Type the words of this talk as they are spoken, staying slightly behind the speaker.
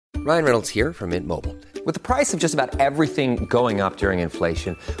Ryan Reynolds here from Mint Mobile. With the price of just about everything going up during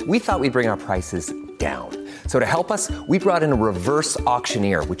inflation, we thought we'd bring our prices down. So to help us, we brought in a reverse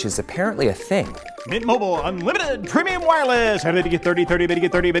auctioneer, which is apparently a thing. Mint Mobile Unlimited Premium Wireless. How to get 30, 30, bit to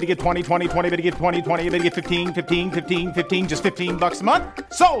get 30, bit to get 20, 20, 20, bit to get 20, 20, bit to get 15, 15, 15, 15, just $15 a month?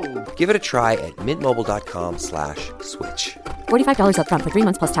 Sold! Give it a try at mintmobile.com/switch. $45 up front for 3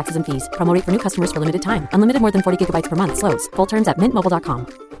 months plus taxes and fees. Promo rate for new customers for limited time. Unlimited more than 40 gigabytes per month. Slows full terms at mintmobile.com.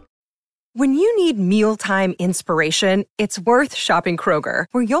 When you need mealtime inspiration, it's worth shopping Kroger,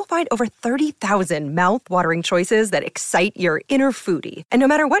 where you'll find over 30,000 mouth-watering choices that excite your inner foodie. And no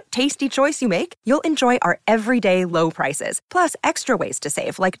matter what tasty choice you make, you'll enjoy our everyday low prices, plus extra ways to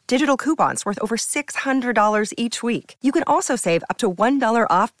save, like digital coupons worth over $600 each week. You can also save up to $1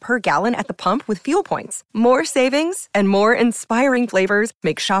 off per gallon at the pump with fuel points. More savings and more inspiring flavors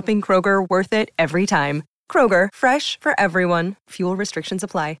make shopping Kroger worth it every time. Kroger, fresh for everyone. Fuel restrictions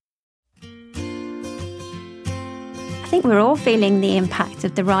apply. I think we're all feeling the impact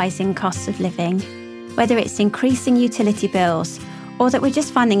of the rising costs of living, whether it's increasing utility bills or that we're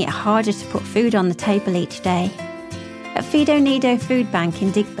just finding it harder to put food on the table each day. At Fido Nido Food Bank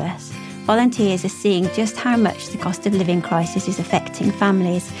in Digbeth, volunteers are seeing just how much the cost of living crisis is affecting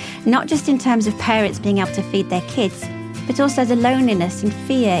families, not just in terms of parents being able to feed their kids, but also the loneliness and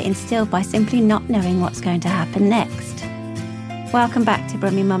fear instilled by simply not knowing what's going to happen next. Welcome back to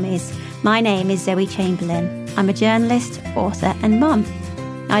Brummy Mummies. My name is Zoe Chamberlain. I'm a journalist, author and mum.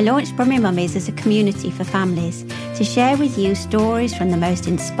 I launched Brummy Mummies as a community for families to share with you stories from the most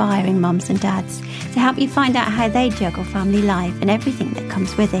inspiring mums and dads to help you find out how they juggle family life and everything that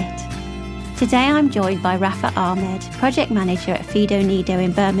comes with it. Today I'm joined by Rafa Ahmed, project manager at Fido Nido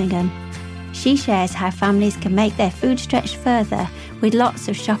in Birmingham. She shares how families can make their food stretch further with lots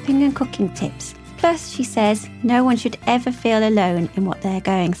of shopping and cooking tips. Plus, she says no one should ever feel alone in what they're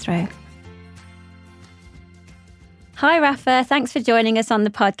going through. Hi, Rafa. Thanks for joining us on the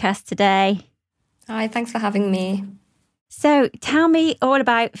podcast today. Hi, thanks for having me. So tell me all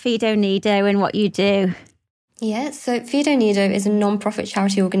about Fido Nido and what you do. Yeah, so Fido Nido is a non-profit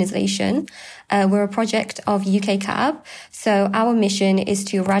charity organisation. We're a project of UK CAB. So our mission is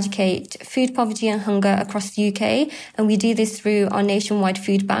to eradicate food poverty and hunger across the UK. And we do this through our nationwide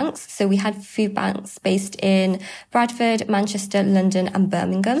food banks. So we have food banks based in Bradford, Manchester, London and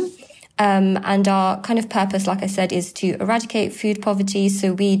Birmingham. And our kind of purpose, like I said, is to eradicate food poverty.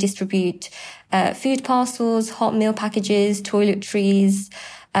 So we distribute food parcels, hot meal packages, toiletries,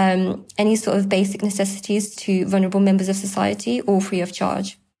 any sort of basic necessities to vulnerable members of society, all free of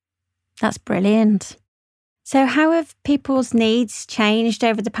charge. That's brilliant. So how have people's needs changed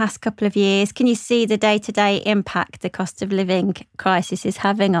over the past couple of years? Can you see the day-to-day impact the cost of living crisis is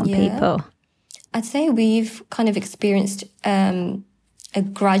having on people? I'd say we've kind of experienced a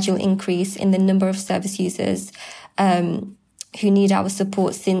gradual increase in the number of service users who need our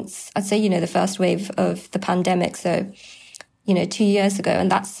support since, I'd say, the first wave of the pandemic. So, 2 years ago. And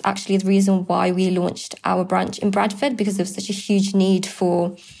that's actually the reason why we launched our branch in Bradford, because there was such a huge need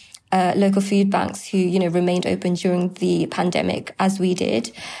for local food banks who, remained open during the pandemic as we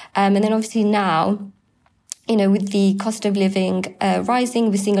did. And then obviously now, with the cost of living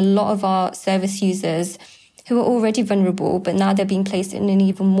rising, we're seeing a lot of our service users who are already vulnerable, but now they're being placed in an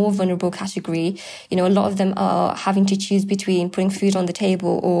even more vulnerable category. A lot of them are having to choose between putting food on the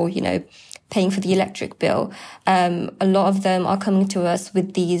table or, paying for the electric bill. A lot of them are coming to us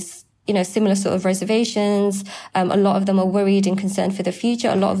with these, similar sort of reservations. A lot of them are worried and concerned for the future.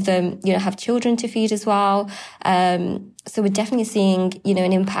 A lot of them, have children to feed as well. So we're definitely seeing,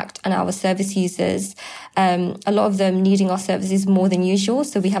 an impact on our service users. A lot of them needing our services more than usual.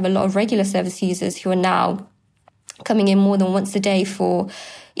 So we have a lot of regular service users who are now coming in more than once a day for,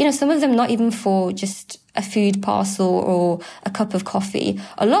 some of them not even for just a food parcel or a cup of coffee.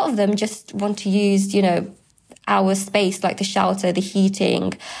 A lot of them just want to use, our space, like the shelter, the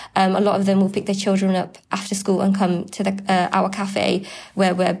heating. A lot of them will pick their children up after school and come to our cafe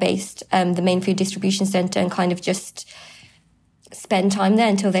where we're based, the main food distribution centre, and kind of just spend time there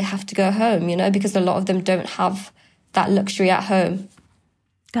until they have to go home, because a lot of them don't have that luxury at home.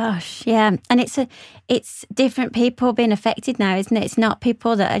 Gosh, yeah. And it's different people being affected now, isn't it? It's not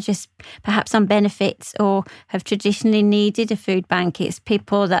people that are just perhaps on benefits or have traditionally needed a food bank. It's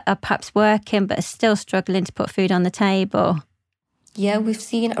people that are perhaps working but are still struggling to put food on the table. Yeah, we've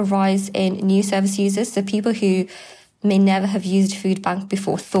seen a rise in new service users. So people who may never have used a food bank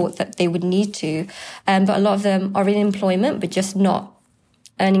before thought that they would need to. But a lot of them are in employment but just not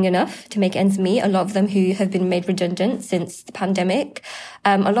earning enough to make ends meet. A lot of them who have been made redundant since the pandemic.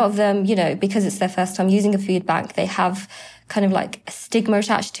 A lot of them, because it's their first time using a food bank, they have kind of like a stigma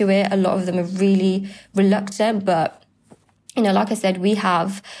attached to it. A lot of them are really reluctant, but you know, like I said, we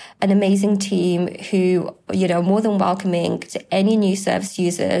have an amazing team who, you know, are more than welcoming to any new service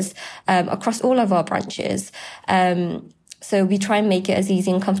users across all of our branches. So we try and make it as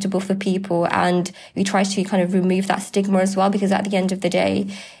easy and comfortable for people, and we try to kind of remove that stigma as well, because at the end of the day,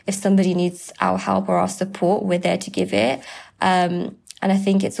 if somebody needs our help or our support, we're there to give it. And I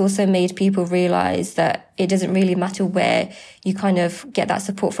think it's also made people realize that it doesn't really matter where you kind of get that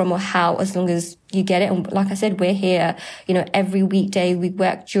support from or how, as long as you get it. And like I said, we're here, you know, every weekday. We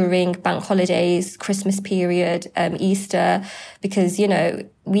work during bank holidays, Christmas period, Easter, because, you know,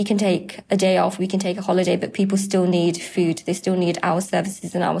 we can take a day off, we can take a holiday, but people still need food. They still need our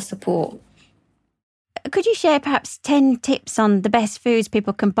services and our support. Could you share perhaps 10 tips on the best foods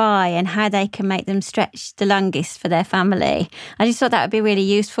people can buy and how they can make them stretch the longest for their family? I just thought that would be really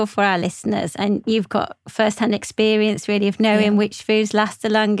useful for our listeners. And you've got first-hand experience really of knowing which foods last the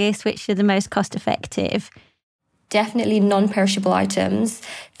longest, which are the most cost-effective. Definitely non-perishable items,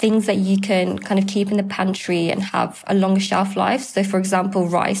 things that you can kind of keep in the pantry and have a longer shelf life. So, for example,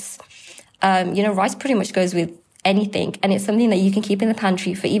 rice. You know, rice pretty much goes with anything, and it's something that you can keep in the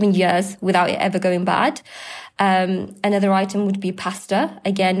pantry for even years without it ever going bad. Another item would be pasta.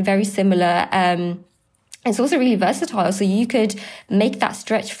 Again, very similar. It's also really versatile, so you could make that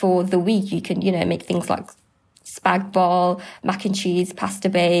stretch for the week. You can, you know, make things like spag bol, mac and cheese, pasta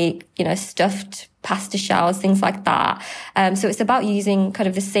bake, you know, stuffed pasta shells, things like that. So it's about using kind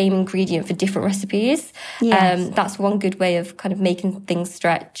of the same ingredient for different recipes. Yes. That's one good way of kind of making things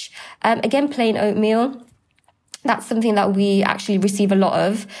stretch. Again, plain oatmeal. That's something that we actually receive a lot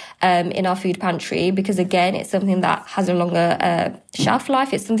of in our food pantry, because, again, it's something that has a longer shelf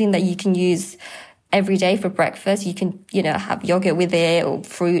life. It's something that you can use every day for breakfast. You can, you know, have yogurt with it or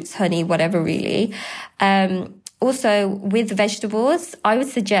fruits, honey, whatever, really. Also, with vegetables, I would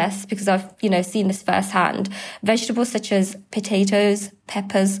suggest, because I've, you know, seen this firsthand, vegetables such as potatoes,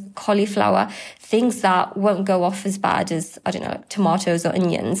 peppers, cauliflower, things that won't go off as bad as, I don't know, tomatoes or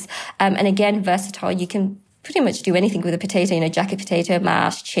onions. And again, versatile. You can pretty much do anything with a potato, you know, jacket potato,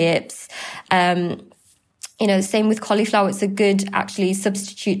 mash, chips. You know, same with cauliflower. It's a good actually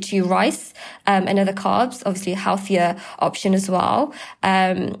substitute to rice and other carbs, obviously a healthier option as well.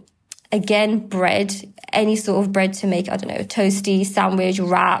 Again, bread, any sort of bread to make, I don't know, toasty, sandwich,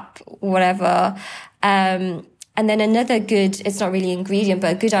 wrap, whatever. And then another good, it's not really ingredient,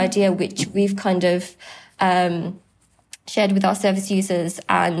 but a good idea, which we've kind of shared with our service users,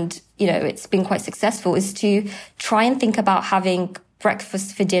 and, you know, it's been quite successful, is to try and think about having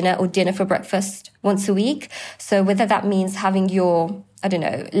breakfast for dinner or dinner for breakfast once a week. So whether that means having your, I don't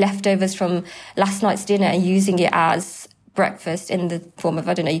know, leftovers from last night's dinner and using it as breakfast in the form of,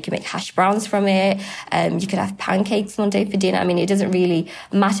 I don't know, you can make hash browns from it. You could have pancakes one day for dinner. I mean, it doesn't really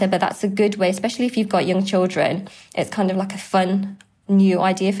matter, but that's a good way, especially if you've got young children. It's kind of like a fun new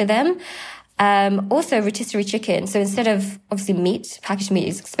idea for them. Also rotisserie chicken. So instead of, obviously, meat, packaged meat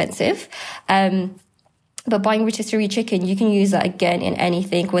is expensive. But buying rotisserie chicken, you can use that again in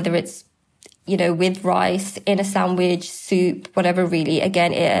anything, whether it's, you know, with rice, in a sandwich, soup, whatever, really.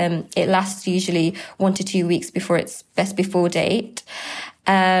 Again, it lasts usually 1 to 2 weeks before its best before date.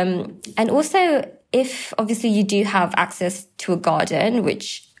 And also, if obviously you do have access to a garden,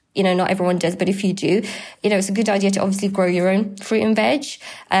 which, you know, not everyone does, but if you do, you know, it's a good idea to obviously grow your own fruit and veg.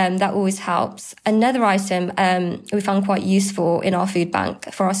 That always helps. Another item we found quite useful in our food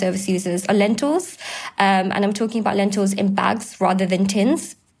bank for our service users are lentils. And I'm talking about lentils in bags rather than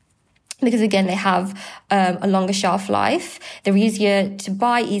tins, because, again, they have a longer shelf life. They're easier to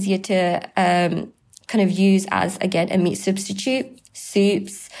buy, easier to kind of use as, again, a meat substitute,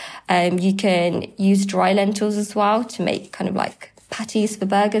 soups. You can use dry lentils as well to make kind of like patties for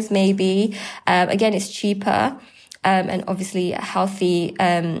burgers, maybe. Again, it's cheaper and obviously a healthy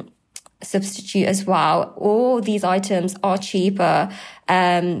substitute as well. All these items are cheaper.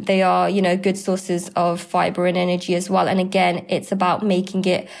 They are, you know, good sources of fiber and energy as well. And again, it's about making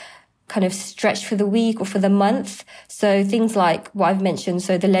it kind of stretched for the week or for the month. So things like what I've mentioned,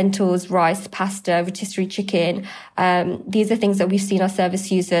 so the lentils, rice, pasta, rotisserie chicken, these are things that we've seen our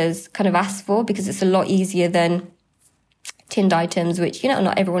service users kind of ask for, because it's a lot easier than tinned items, which, you know,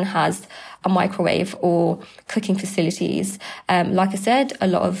 not everyone has a microwave or cooking facilities. Like I said, a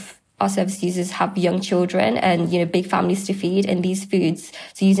lot of our service users have young children and, you know, big families to feed, and these foods,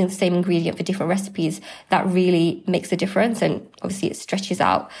 so using the same ingredient for different recipes, that really makes a difference. And obviously it stretches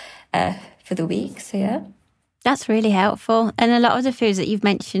out for the week. So, yeah. That's really helpful. And a lot of the foods that you've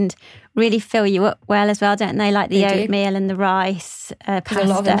mentioned really fill you up well as well, don't they? Like the oatmeal and the rice, pasta. A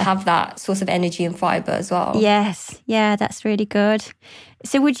lot of them have that source of energy and fibre as well. Yes. Yeah, that's really good.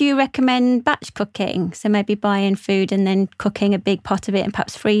 So would you recommend batch cooking? So maybe buying food and then cooking a big pot of it and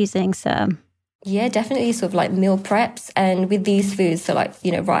perhaps freezing some? Yeah, definitely sort of like meal preps. And with these foods, so like,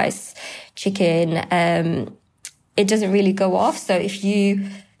 rice, chicken, it doesn't really go off. So if you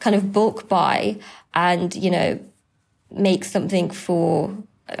kind of bulk buy and, make something for,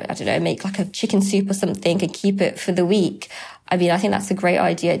 I don't know, make like a chicken soup or something and keep it for the week. I mean, I think that's a great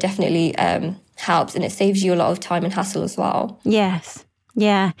idea. It definitely helps, and it saves you a lot of time and hassle as well. Yes.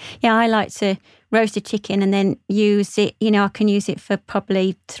 Yeah. Yeah, I like to roast a chicken and then use it, I can use it for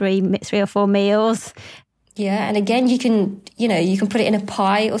probably three or four meals. Yeah, and again, you can put it in a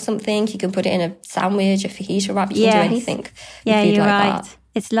pie or something. You can put it in a sandwich, a fajita wrap. You can do anything. Yeah, you're right. That.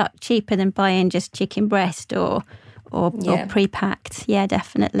 It's a lot cheaper than buying just chicken breast or pre-packed. Yeah,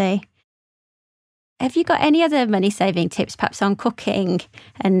 definitely. Have you got any other money-saving tips, perhaps on cooking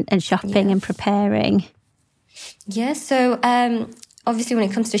and shopping and preparing? Yeah, so obviously when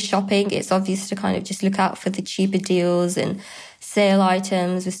it comes to shopping, it's obvious to kind of just look out for the cheaper deals and sale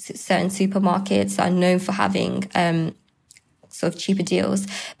items with certain supermarkets that are known for having sort of cheaper deals.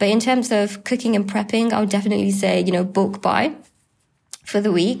 But in terms of cooking and prepping, I would definitely say, bulk buy for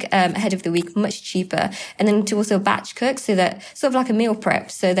the week, ahead of the week, much cheaper. And then to also batch cook, so that sort of like a meal prep,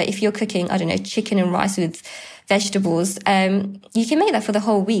 so that if you're cooking, I don't know, chicken and rice with vegetables, you can make that for the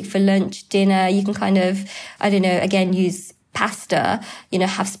whole week, for lunch, dinner. You can kind of, I don't know, again, use pasta,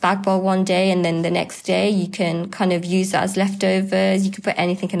 have spag bol one day, and then the next day you can kind of use that as leftovers. You can put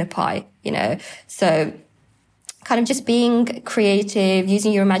anything in a pie, So kind of just being creative,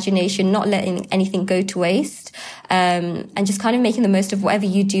 using your imagination, not letting anything go to waste, and just kind of making the most of whatever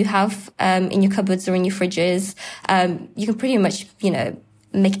you do have in your cupboards or in your fridges. You can pretty much,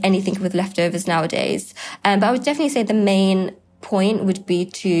 make anything with leftovers nowadays. But I would definitely say the main point would be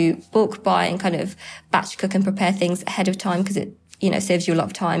to bulk buy and kind of batch cook and prepare things ahead of time, because it, saves you a lot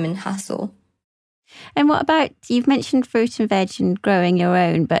of time and hassle. And what about, you've mentioned fruit and veg and growing your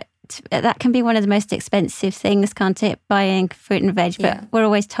own, but that can be one of the most expensive things, can't it? Buying fruit and veg, but we're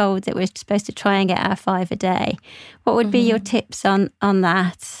always told that we're supposed to try and get our 5 a day. What would be your tips on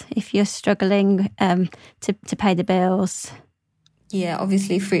that if you're struggling to pay the bills? Yeah,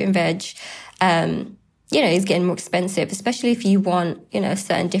 obviously fruit and veg, is getting more expensive, especially if you want, a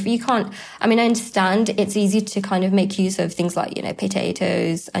certain different, you can't, I understand it's easy to kind of make use of things like,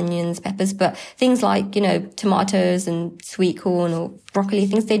 potatoes, onions, peppers, but things like, tomatoes and sweet corn or broccoli,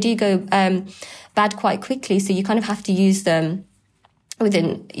 things, they do go bad quite quickly. So you kind of have to use them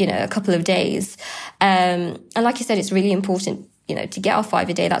within, a couple of days. And like you said, it's really important, to get our 5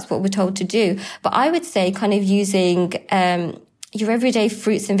 a day. That's what we're told to do. But I would say kind of using your everyday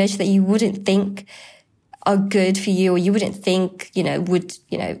fruits and veg that you wouldn't think are good for you, or you wouldn't think, would,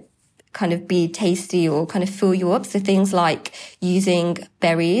 kind of be tasty or kind of fill you up. So things like using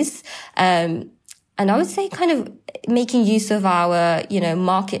berries. And I would say kind of making use of our,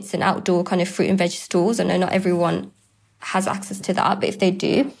 markets and outdoor kind of fruit and veg stores. I know not everyone has access to that, but if they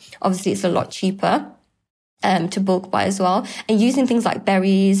do, obviously it's a lot cheaper to bulk buy as well. And using things like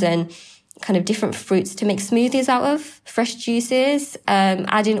berries and kind of different fruits to make smoothies out of, fresh juices,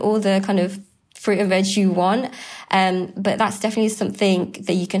 add in all the kind of fruit and veg you want. But that's definitely something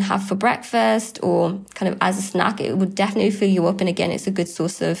that you can have for breakfast or kind of as a snack. It would definitely fill you up. And again, it's a good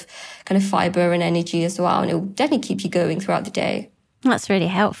source of kind of fiber and energy as well. And it will definitely keep you going throughout the day. That's really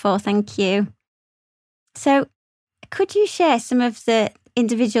helpful. Thank you. So could you share some of the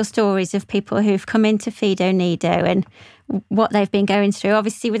individual stories of people who've come into Fido Nido and what they've been going through?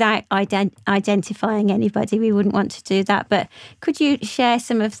 Obviously, without identifying anybody, we wouldn't want to do that. But could you share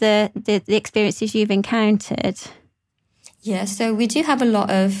some of the experiences you've encountered? Yeah, so we do have a lot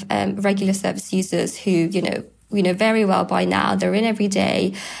of regular service users who, we know very well by now. They're in every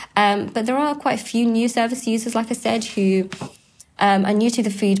day. But there are quite a few new service users, like I said, who are new to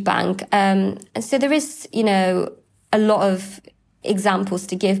the food bank. And so there is, a lot of examples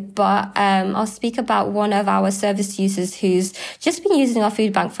to give, but I'll speak about one of our service users who's just been using our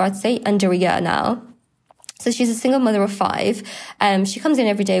food bank for, I'd say, under a year now. So she's a single mother of 5. She comes in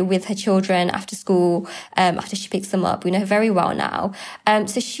every day with her children after school, after she picks them up. We know her very well now.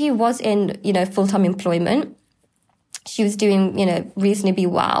 So she was in, full-time employment. She was doing, reasonably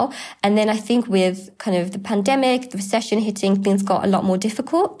well. And then I think with kind of the pandemic, the recession hitting, things got a lot more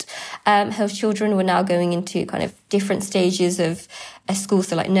difficult. Her children were now going into kind of different stages of school.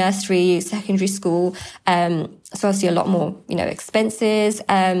 So like nursery, secondary school. So obviously a lot more, expenses.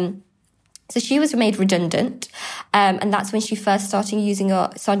 So she was made redundant, and that's when she first started using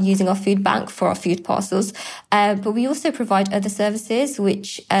our food bank for our food parcels. But we also provide other services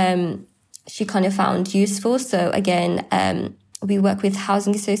which she kind of found useful. So again, we work with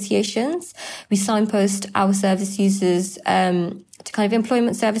housing associations. We signpost our service users to kind of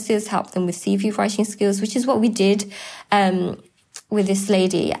employment services, help them with CV writing skills, which is what we did with this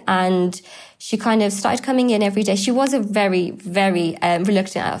lady. And she kind of started coming in every day. She was a very, very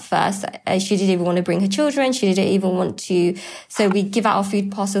reluctant at first. She didn't even want to bring her children. She didn't even want to. So we give out our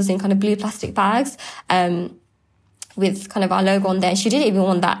food parcels in kind of blue plastic bags with kind of our logo on there. She didn't even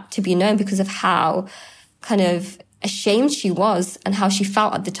want that to be known because of how kind of ashamed she was and how she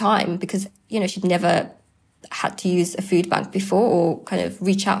felt at the time, because, you know, she'd never had to use a food bank before or kind of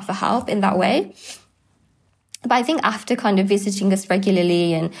reach out for help in that way. But I think after kind of visiting us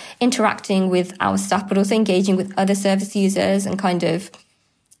regularly and interacting with our staff, but also engaging with other service users and kind of,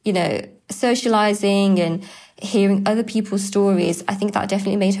 you know, socializing and hearing other people's stories, I think that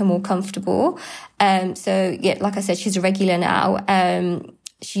definitely made her more comfortable. So yeah, like I said, she's a regular now.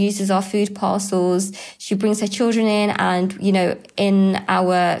 She uses our food parcels. She brings her children in, and, you know, in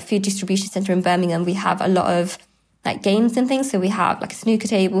our food distribution centre in Birmingham, we have a lot of like games and things. So we have like a snooker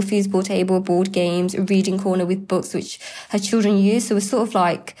table, foosball table, board games, a reading corner with books, which her children use. So it's sort of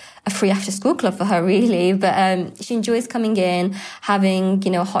like a free after school club for her, really. But she enjoys coming in, having,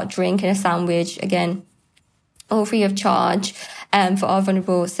 you know, a hot drink and a sandwich, again, all free of charge for our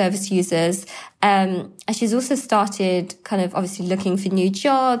vulnerable service users. And she's also started kind of obviously looking for new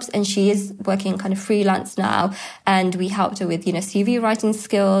jobs, and she is working kind of freelance now. And we helped her with, you know, CV writing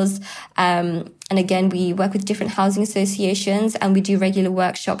skills. And again, we work with different housing associations, and we do regular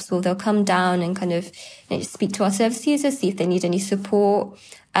workshops where they'll come down and kind of, you know, speak to our service users, see if they need any support.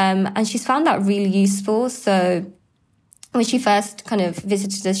 And she's found that really useful. So when she first kind of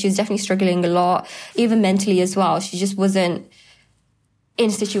visited us, she was definitely struggling a lot, even mentally as well. She just wasn't in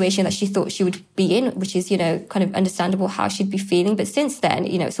a situation that she thought she would be in, which is, you know, kind of understandable how she'd be feeling. But since then,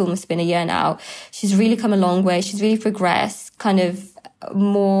 you know, it's almost been a year now, she's really come a long way. She's really progressed, kind of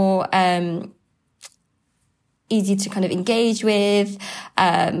more easy to kind of engage with,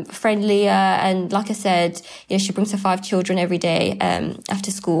 friendlier. And like I said, you know, she brings her 5 children every day after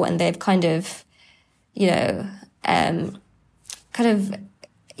school, and they've kind of, you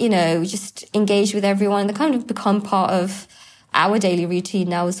know, just engaged with everyone. They kind of become part of our daily routine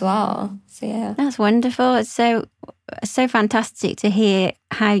now as well. So yeah, that's wonderful. It's so fantastic to hear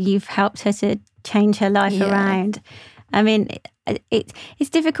how you've helped her to change her life around. I mean, it's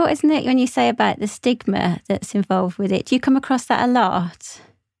difficult, isn't it, when you say about the stigma that's involved with it? Do you come across that a lot?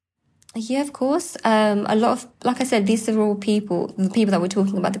 Yeah, of course. A lot of, like I said, these are all people, the people that we're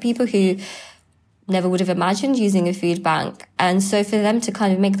talking about, the people who never would have imagined using a food bank. And so for them to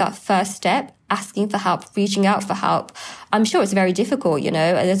kind of make that first step, asking for help, reaching out for help, I'm sure it's very difficult, you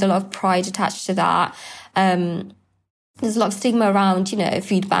know. There's a lot of pride attached to that. There's a lot of stigma around, you know,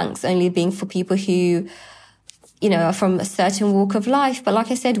 food banks only being for people who, you know, are from a certain walk of life. But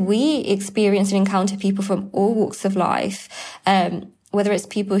like I said, we experience and encounter people from all walks of life, whether it's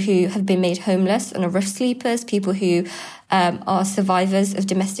people who have been made homeless and are rough sleepers, people who are survivors of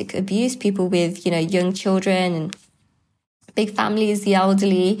domestic abuse, people with, you know, young children and big families, the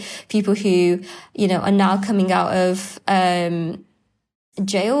elderly, people who, you know, are now coming out of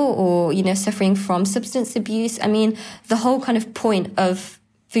jail or, you know, suffering from substance abuse. I mean, the whole kind of point of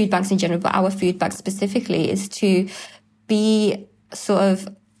food banks in general, but our food bank specifically, is to be sort of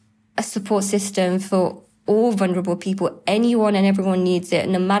a support system for all vulnerable people. Anyone and everyone needs it,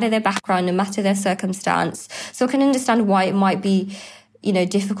 no matter their background, no matter their circumstance. So I can understand why it might be, you know,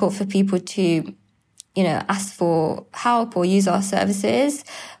 difficult for people to, you know, ask for help or use our services.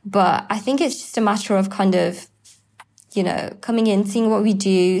 But I think it's just a matter of kind of, you know, coming in, seeing what we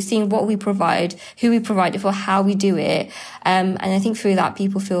do, seeing what we provide, who we provide it for, how we do it. And I think through that,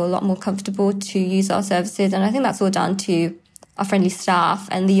 people feel a lot more comfortable to use our services. And I think that's all down to our friendly staff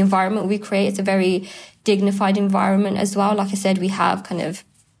and the environment we create. It's a very dignified environment as well. Like I said, we have kind of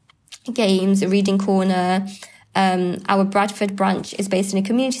games, a reading corner. Our Bradford branch is based in a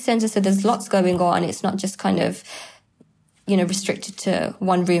community centre, so there's lots going on. It's not just kind of, you know, restricted to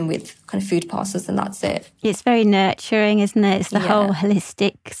one room with kind of food parcels and that's it. It's very nurturing, isn't it? It's the whole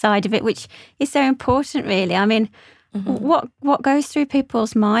holistic side of it, which is so important, really. I mean, what goes through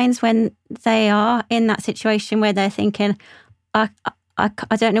people's minds when they are in that situation where they're thinking, I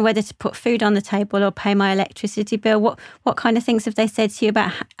don't know whether to put food on the table or pay my electricity bill. What kind of things have they said to you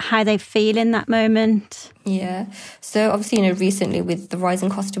about how they feel in that moment? Yeah. So obviously, you know, recently with the rising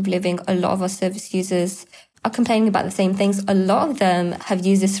cost of living, a lot of our service users are complaining about the same things. A lot of them have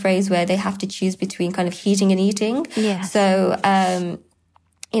used this phrase where they have to choose between kind of heating and eating. Yeah. So,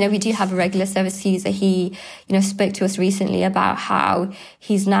 we do have a regular service user. He, spoke to us recently about how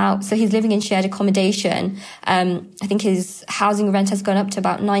he's living in shared accommodation. I think his housing rent has gone up to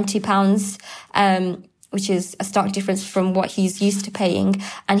about £90, which is a stark difference from what he's used to paying.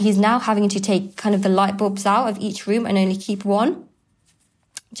 And he's now having to take kind of the light bulbs out of each room and only keep one,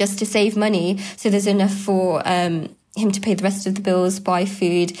 just to save money. So there's enough for him to pay the rest of the bills, buy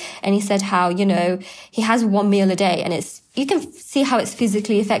food. And he said how, he has one meal a day, and you can see how it's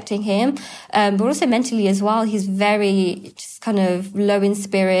physically affecting him, but also mentally as well. He's very just kind of low in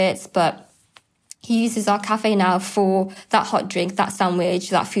spirits, but he uses our cafe now for that hot drink, that sandwich,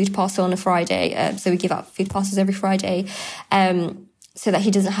 that food parcel on a Friday. So we give out food parcels every Friday, so that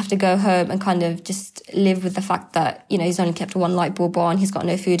he doesn't have to go home and kind of just live with the fact that, he's only kept one light bulb on, he's got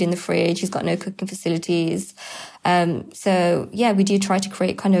no food in the fridge, he's got no cooking facilities. So yeah, we do try to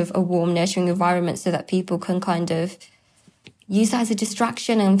create kind of a warm, nurturing environment so that people can kind of use that as a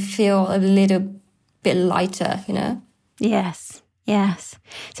distraction and feel a little bit lighter, Yes.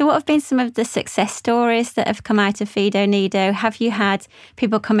 So what have been some of the success stories that have come out of Fido Nido? Have you had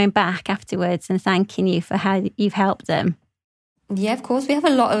people coming back afterwards and thanking you for how you've helped them? Yeah, of course. We have a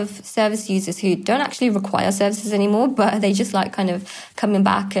lot of service users who don't actually require services anymore, but they just like kind of coming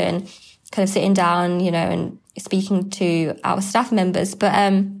back and kind of sitting down, and speaking to our staff members.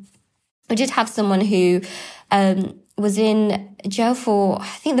 But we did have someone who was in jail for, I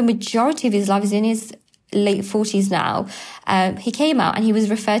think the majority of his life. Is in his late 40s now. He came out and he was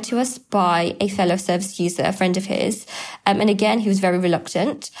referred to us by a fellow service user, a friend of his. And again, he was very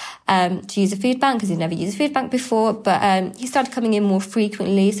reluctant to use a food bank because he'd never used a food bank before. But he started coming in more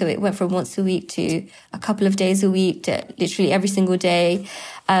frequently. So it went from once a week to a couple of days a week to literally every single day.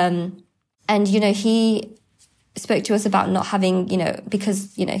 And, he spoke to us about not having,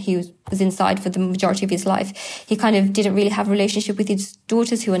 because, he was inside for the majority of his life. He kind of didn't really have a relationship with his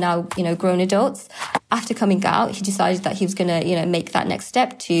daughters who are now, grown adults. After coming out, he decided that he was going to, make that next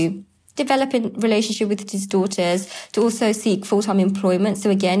step to develop a relationship with his daughters, to also seek full-time employment. So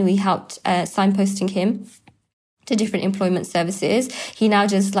again, we helped signposting him to different employment services. He now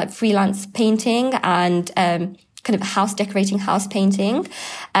does like freelance painting and, kind of house decorating, house painting.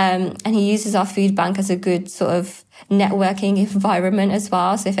 And he uses our food bank as a good sort of networking environment as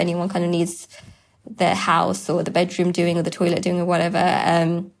well. So if anyone kind of needs their house or the bedroom doing or the toilet doing or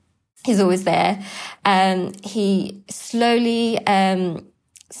whatever, he's always there. He slowly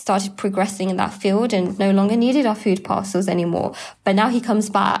started progressing in that field and no longer needed our food parcels anymore. But now he comes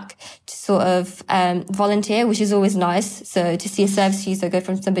back to sort of volunteer, which is always nice. So to see a service user go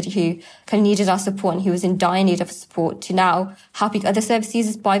from somebody who kind of needed our support and who was in dire need of support to now helping other service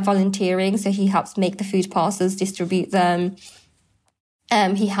users by volunteering. So he helps make the food parcels, distribute them.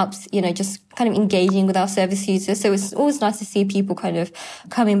 He helps, just kind of engaging with our service users. So it's always nice to see people kind of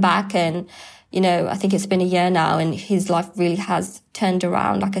coming back and, I think it's been a year now and his life really has turned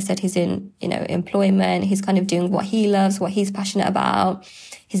around. Like I said, he's in, employment. He's kind of doing what he loves, what he's passionate about.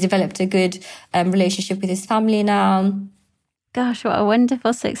 He's developed a good relationship with his family now. Gosh, what a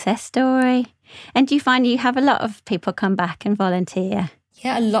wonderful success story. And do you find you have a lot of people come back and volunteer?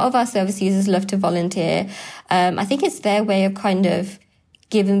 Yeah, a lot of our service users love to volunteer. I think it's their way of kind of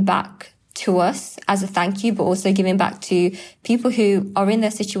giving back to us as a thank you, but also giving back to people who are in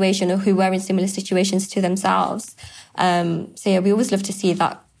their situation or who were in similar situations to themselves. So yeah, we always love to see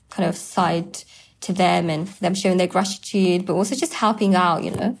that kind of side to them and them showing their gratitude, but also just helping out,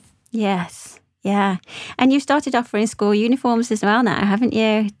 Yes. Yeah. And you've started offering school uniforms as well now, haven't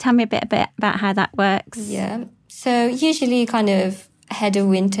you? Tell me a bit about how that works. Yeah. So usually kind of ahead of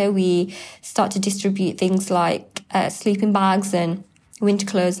winter, we start to distribute things like sleeping bags and winter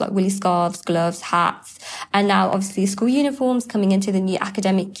clothes like woolly scarves, gloves, hats. And now obviously school uniforms coming into the new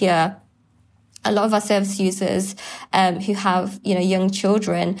academic year. A lot of our service users who have, young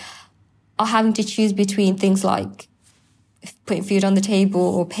children are having to choose between things like putting food on the table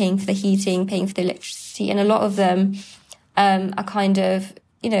or paying for the heating, paying for the electricity. And a lot of them are kind of,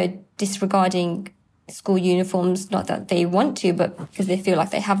 disregarding school uniforms, not that they want to, but because they feel like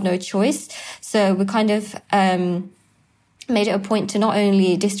they have no choice. So we kind of made it a point to not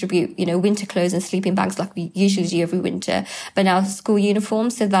only distribute, winter clothes and sleeping bags like we usually do every winter, but now school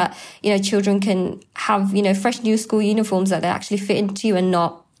uniforms so that, children can have, fresh new school uniforms that they actually fit into and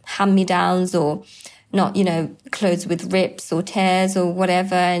not hand-me-downs or not, clothes with rips or tears or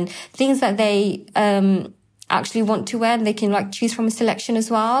whatever, and things that they actually want to wear and they can choose from a selection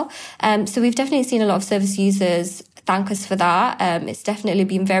as well. So we've definitely seen a lot of service users thank us for that. It's definitely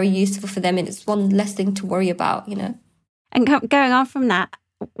been very useful for them, and it's one less thing to worry about, you know. And going on from that,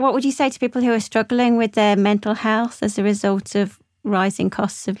 what would you say to people who are struggling with their mental health as a result of rising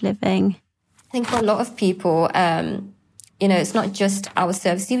costs of living? I think for a lot of people, you know, it's not just our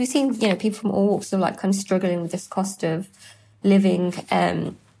services. We've seen, you know, people from all walks of life kind of struggling with this cost of living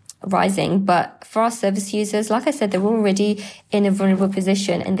rising. But for our service users, like I said, they're already in a vulnerable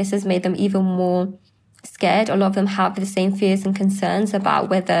position, and this has made them even more scared. A lot of them have the same fears and concerns about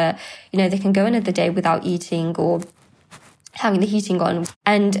whether, you know, they can go another day without eating or having the heating on.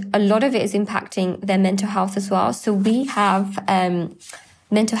 And a lot of it is impacting their mental health as well. So we have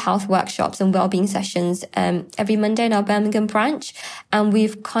mental health workshops and wellbeing sessions every Monday in our Birmingham branch. And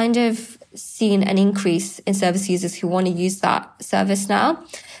we've kind of seen an increase in service users who want to use that service now.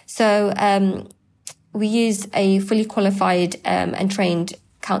 So we use a fully qualified and trained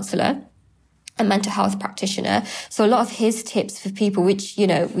counsellor, a mental health practitioner. So a lot of his tips for people, which, you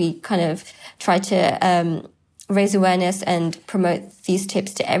know, we kind of try to raise awareness and promote these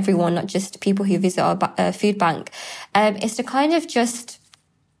tips to everyone, not just people who visit our food bank, is to kind of just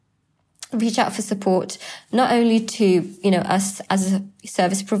reach out for support, not only to, you know, us as a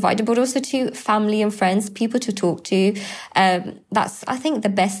service provider, but also to family and friends, people to talk to. That's, I think, the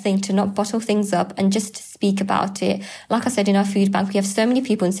best thing, to not bottle things up and just speak about it. Like I said, in our food bank, we have so many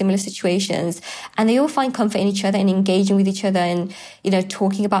people in similar situations, and they all find comfort in each other and engaging with each other and, you know,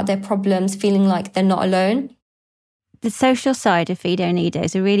 talking about their problems, feeling like they're not alone. The social side of Feed Don't Need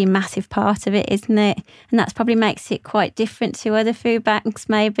is a really massive part of it, isn't it? And that's probably makes it quite different to other food banks,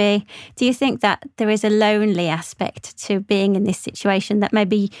 maybe. Do you think that there is a lonely aspect to being in this situation, that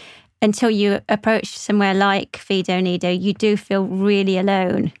maybe until you approach somewhere like Feed Don't Need, you do feel really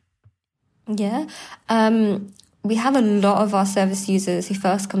alone? Yeah. We have a lot of our service users who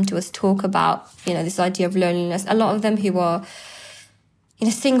first come to us talk about, you know, this idea of loneliness. A lot of them who are, you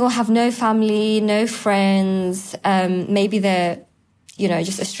know, single, have no family, no friends. Maybe they're, you know,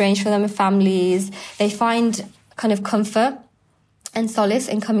 just estranged from their families. They find kind of comfort and solace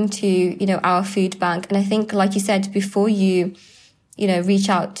in coming to, you know, our food bank. And I think, like you said, before you know, reach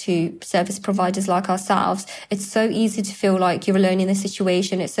out to service providers like ourselves, it's so easy to feel like you're alone in this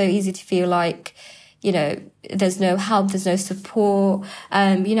situation. It's so easy to feel like, you know, there's no help, there's no support.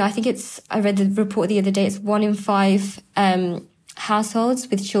 You know, I think I read the report the other day, it's 1 in 5, households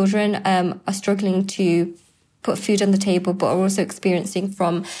with children are struggling to put food on the table, but are also experiencing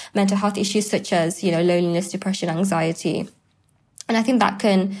from mental health issues such as, you know, loneliness, depression, anxiety. And I think that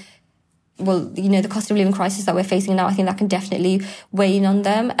can, well, you know, the cost of living crisis that we're facing now, I think that can definitely weigh in on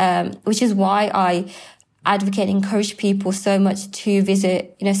them, which is why I advocate and encourage people so much to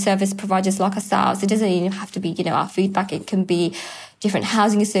visit, you know, service providers like ourselves. It doesn't even have to be, you know, our food bank. It can be different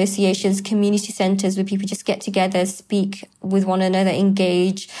housing associations, community centres where people just get together, speak with one another,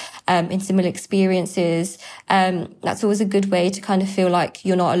 engage in similar experiences. That's always a good way to kind of feel like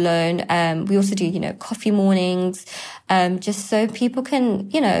you're not alone. We also do, you know, coffee mornings, just so people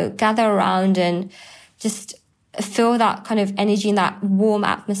can, you know, gather around and just feel that kind of energy and that warm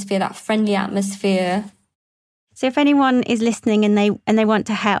atmosphere, that friendly atmosphere. So if anyone is listening and they want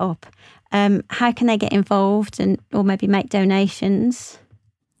to help, how can they get involved or maybe make donations?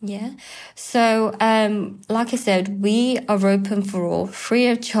 Yeah. So, like I said, we are open for all, free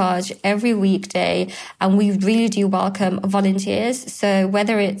of charge every weekday, and we really do welcome volunteers. So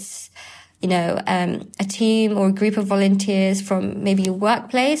whether it's, you know, a team or a group of volunteers from maybe a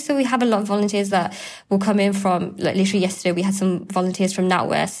workplace. So we have a lot of volunteers that will come in from, like literally yesterday, we had some volunteers from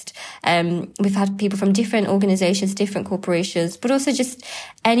NatWest. We've had people from different organizations, different corporations, but also just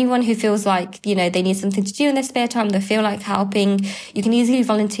anyone who feels like, you know, they need something to do in their spare time, they feel like helping. You can easily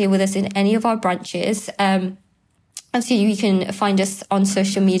volunteer with us in any of our branches. Obviously, you can find us on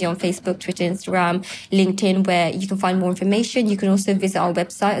social media, on Facebook, Twitter, Instagram, LinkedIn, where you can find more information. You can also visit our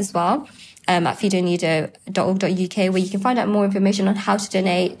website as well, at feedon'tneed.org.uk, where you can find out more information on how to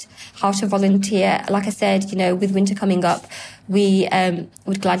donate, how to volunteer. Like I said, you know, with winter coming up, we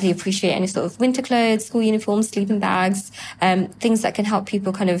would gladly appreciate any sort of winter clothes, school uniforms, sleeping bags, things that can help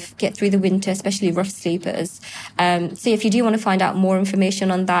people kind of get through the winter, especially rough sleepers. So if you do want to find out more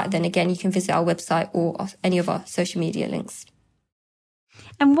information on that, then again, you can visit our website or any of our social media links.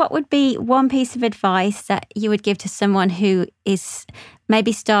 And what would be one piece of advice that you would give to someone who is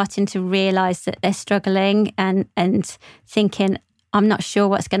maybe starting to realise that they're struggling and thinking, I'm not sure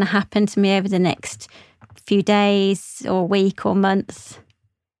what's going to happen to me over the next few days or week or months?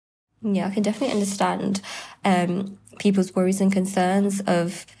 Yeah, I can definitely understand people's worries and concerns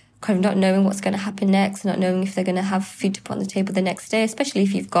of kind of not knowing what's going to happen next, not knowing if they're going to have food to put on the table the next day, especially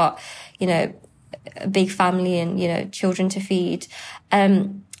if you've got, you know, a big family and, you know, children to feed.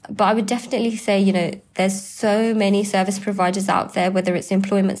 But I would definitely say, you know, there's so many service providers out there, whether it's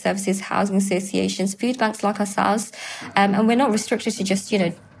employment services, housing associations, food banks like ourselves. And we're not restricted to just, you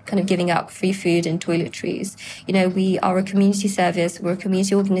know, kind of giving out free food and toiletries. You know, we are a community service. We're a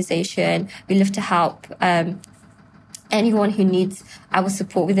community organisation. We love to help anyone who needs our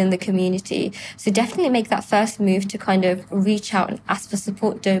support within the community. So definitely make that first move to kind of reach out and ask for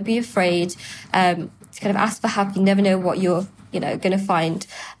support. Don't be afraid to kind of ask for help. You never know what you're, you know, going to find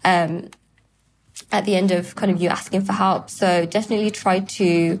at the end of kind of you asking for help. So definitely try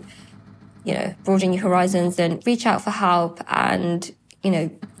to, you know, broaden your horizons and reach out for help, and, you know,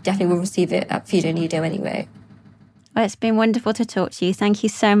 definitely will receive it at Feed Nido anyway. Well, it's been wonderful to talk to you. Thank you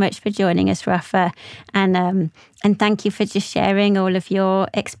so much for joining us, Rafa. And thank you for just sharing all of your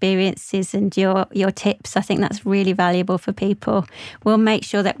experiences and your tips. I think that's really valuable for people. We'll make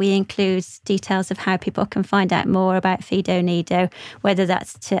sure that we include details of how people can find out more about Feed Nido, whether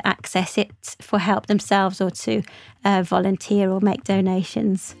that's to access it for help themselves or to volunteer or make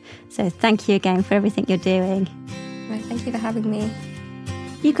donations. So thank you again for everything you're doing. Right, thank you for having me.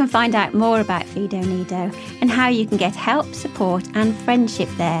 You can find out more about Feed Nido and how you can get help, support and friendship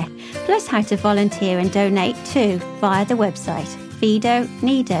there, plus how to volunteer and donate too via the website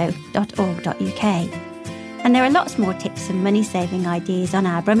feedonido.org.uk. And there are lots more tips and money-saving ideas on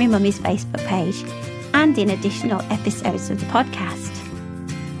our Brummy Mummies Facebook page and in additional episodes of the podcast.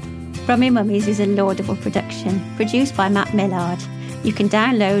 Brummy Mummies is a laudable production produced by Matt Millard. You can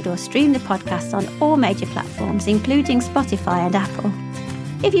download or stream the podcast on all major platforms, including Spotify and Apple.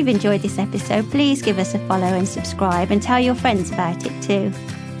 If you've enjoyed this episode, please give us a follow and subscribe and tell your friends about it too.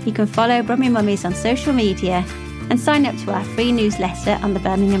 You can follow Brummy Mummies on social media and sign up to our free newsletter on the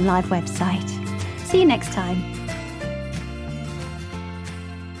Birmingham Live website. See you next time.